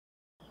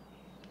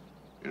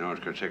You know,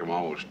 it's going to take them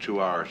almost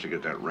 2 hours to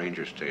get that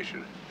ranger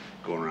station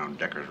going around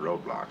Decker's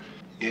roadblock.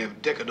 Yeah,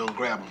 if Decker don't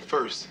grab them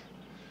first,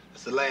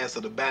 it's the last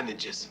of the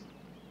bandages.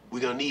 We're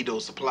going to need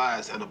those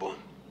supplies, Hannibal.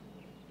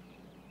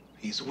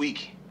 He's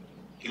weak.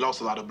 He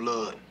lost a lot of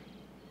blood.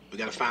 We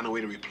got to find a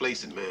way to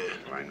replace it, man.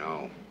 I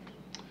know.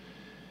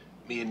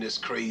 Me and this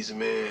crazy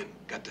man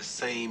got the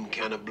same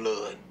kind of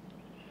blood.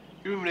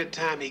 You remember that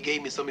time he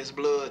gave me some of his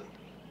blood?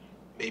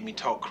 Made me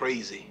talk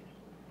crazy,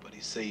 but he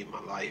saved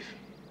my life.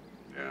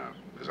 Yeah,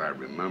 as I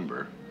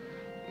remember,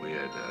 we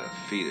had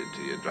feed it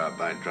to you drop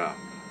by drop.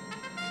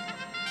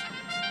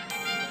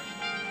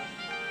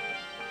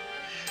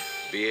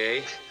 VA,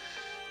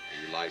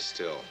 you lie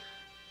still.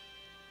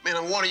 Man,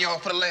 I'm warning y'all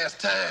for the last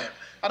time.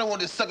 I don't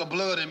want this sucker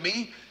blood in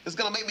me. It's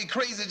gonna make me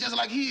crazy just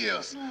like he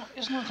is. No,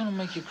 it's not gonna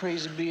make you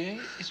crazy, B.A.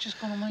 It's just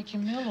gonna make you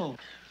mellow.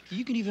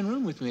 You can even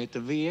room with me at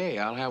the VA.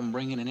 I'll have them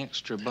bring in an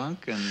extra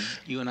bunk, and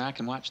you and I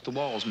can watch the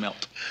walls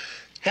melt.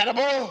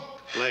 Hannibal!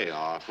 Lay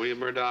off, will you,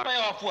 Murdock? Lay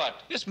off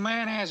what? This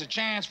man has a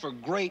chance for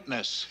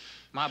greatness.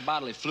 My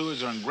bodily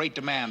fluids are in great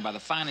demand by the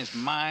finest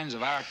minds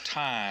of our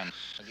time.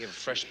 I give a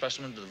fresh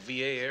specimen to the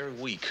VA every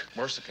week.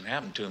 Worst that can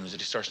happen to him is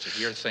that he starts to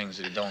hear things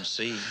that he don't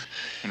see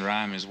and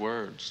rhyme his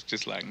words,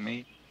 just like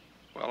me.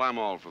 Well, I'm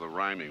all for the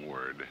rhyming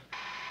word,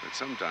 but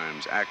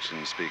sometimes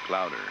actions speak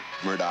louder.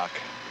 Murdock,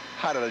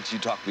 how did you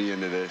talk me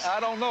into this? I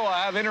don't know.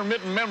 I have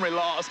intermittent memory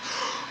loss.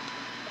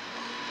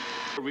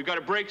 We've got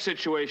a break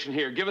situation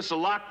here. Give us a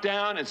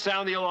lockdown and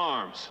sound the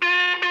alarms.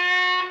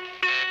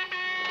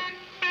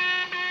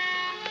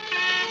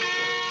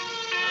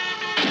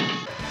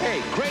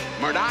 Hey, great,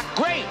 Murdock,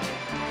 great!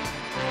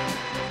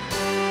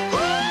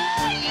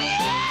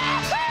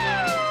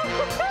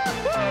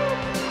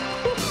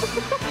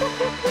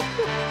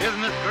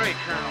 Isn't this great,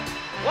 Colonel?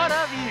 What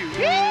of you?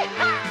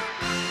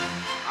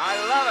 I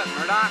love it,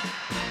 Murdock.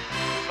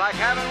 It's like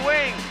having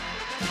wings.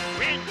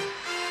 Wings?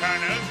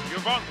 Colonel,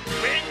 you want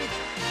wings?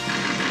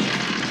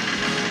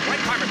 Flight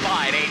Climber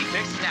Flight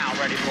 86 is now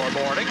ready for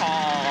boarding.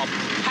 All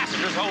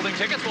passengers holding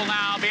tickets will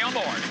now be on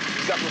board.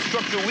 He's got some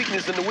structural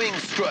weakness in the wing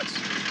struts,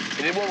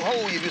 and it won't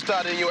hold you if you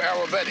start in your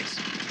aerobatics.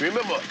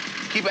 Remember,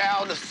 keep an eye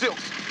on the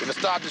silks. If it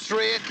starts to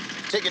shred,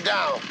 take it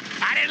down.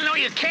 I didn't know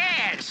you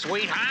cared,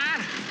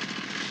 sweetheart.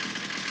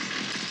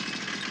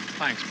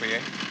 Thanks,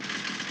 B.A.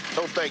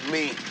 Don't thank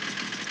me.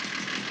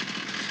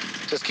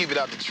 Just keep it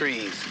out the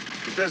trees.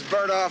 Get this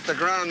bird off the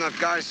ground, that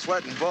guy's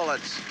sweating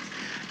bullets.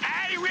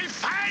 I will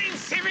find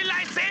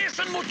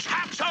civilization,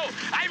 muchacho.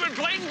 I will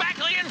bring back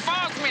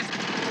reinforcements.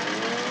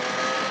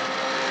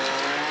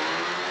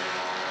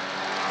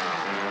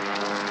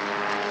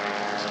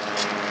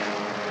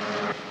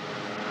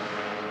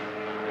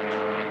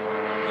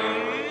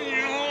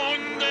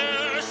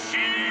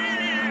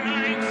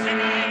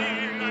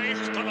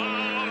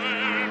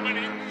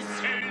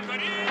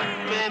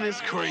 Man,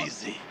 it's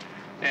crazy.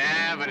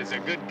 Yeah, but it's a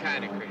good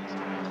kind of crazy.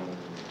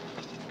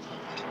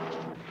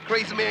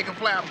 Crazy man can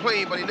fly a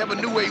plane, but he never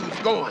knew where he was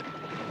going.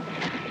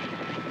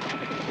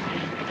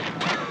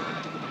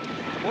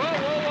 Whoa,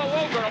 whoa, whoa,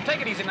 whoa, girl.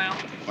 Take it easy now.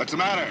 What's the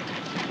matter?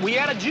 We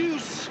out of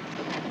juice.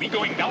 We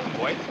going down,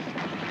 boy.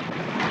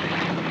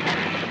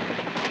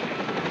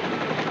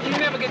 You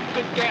never get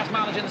good gas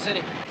mileage in the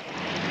city.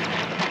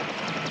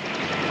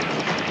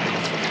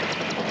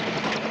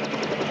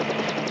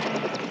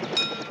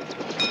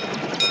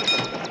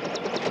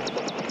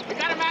 You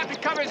got a map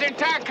that covers the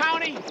entire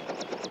county?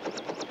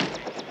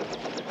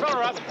 Fill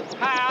her up.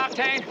 High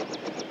octane.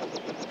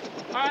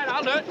 All right,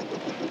 I'll do it.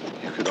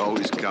 You could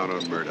always count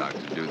on Murdock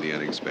to do the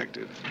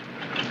unexpected.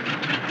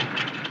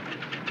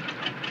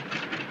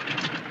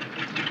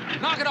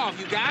 Knock it off,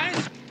 you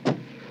guys.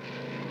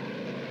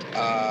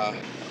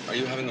 Are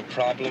you having a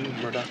problem,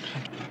 Murdock?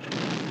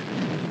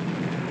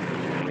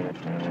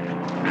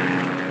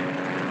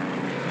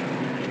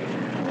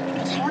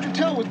 It's hard to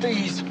tell with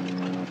these.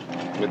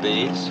 With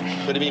these?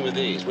 What do you mean with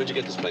these? Where'd you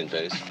get this plain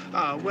face?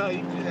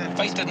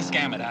 Face didn't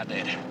scam it, I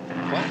did.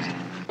 What?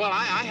 Well,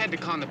 I had to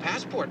con the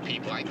passport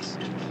people.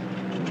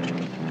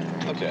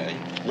 Okay.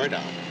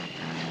 Murdock,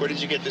 where did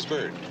you get this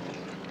bird?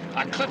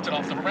 I clipped it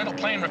off the rental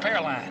plane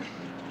repair line.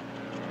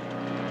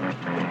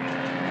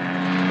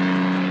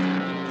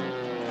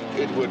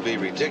 It would be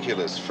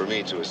ridiculous for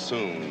me to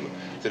assume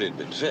that it'd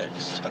been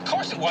fixed. Of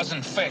course it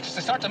wasn't fixed.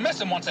 They start to miss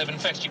them once they've been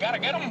fixed. You gotta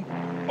get them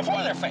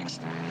before they're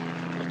fixed.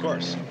 Of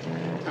course.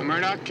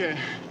 Murdock,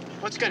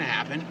 what's gonna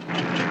happen?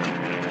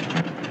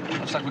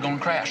 Looks like we're gonna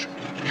crash.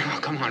 Oh,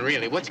 come on,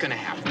 really, what's gonna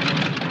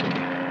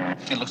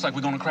happen? It looks like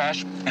we're gonna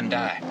crash and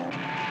die.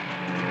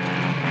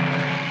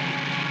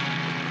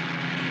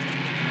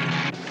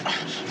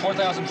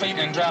 4,000 feet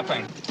and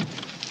dropping.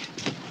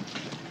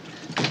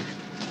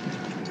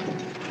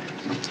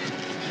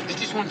 There's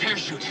just one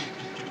parachute.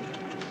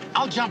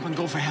 I'll jump and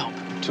go for help.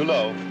 Too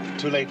low,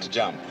 too late to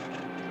jump.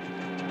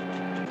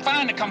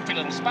 Find a comfy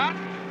little spot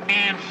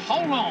and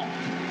hold on.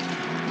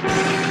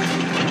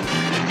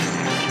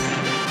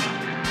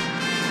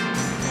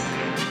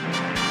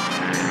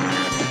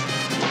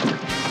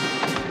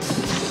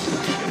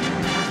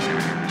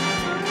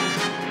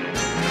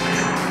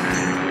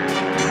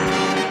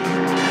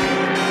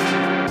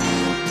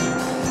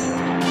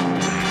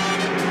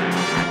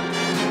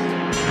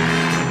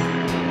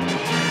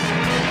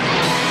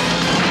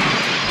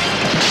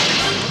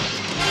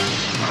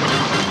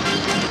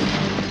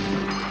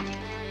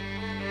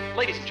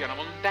 Ladies and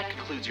gentlemen, that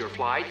concludes your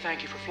flight.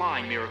 Thank you for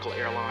flying Miracle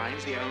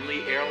Airlines, the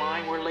only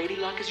airline where Lady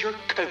Luck is your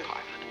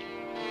co-pilot.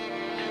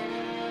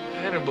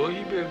 Hannibal,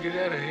 you better get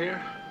out of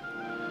here.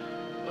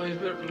 Oh, you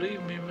better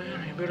leave me,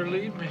 man. You better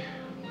leave me.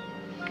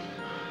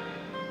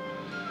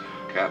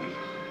 Captain,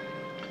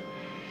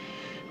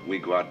 we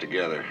go out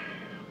together.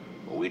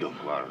 Well, we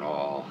don't go out at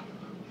all.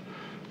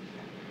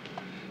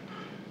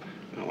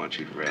 I want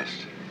you to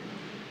rest.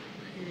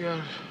 You got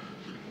it.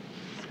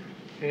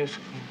 Yes.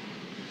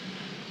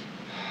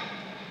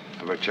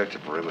 How about check the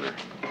perimeter?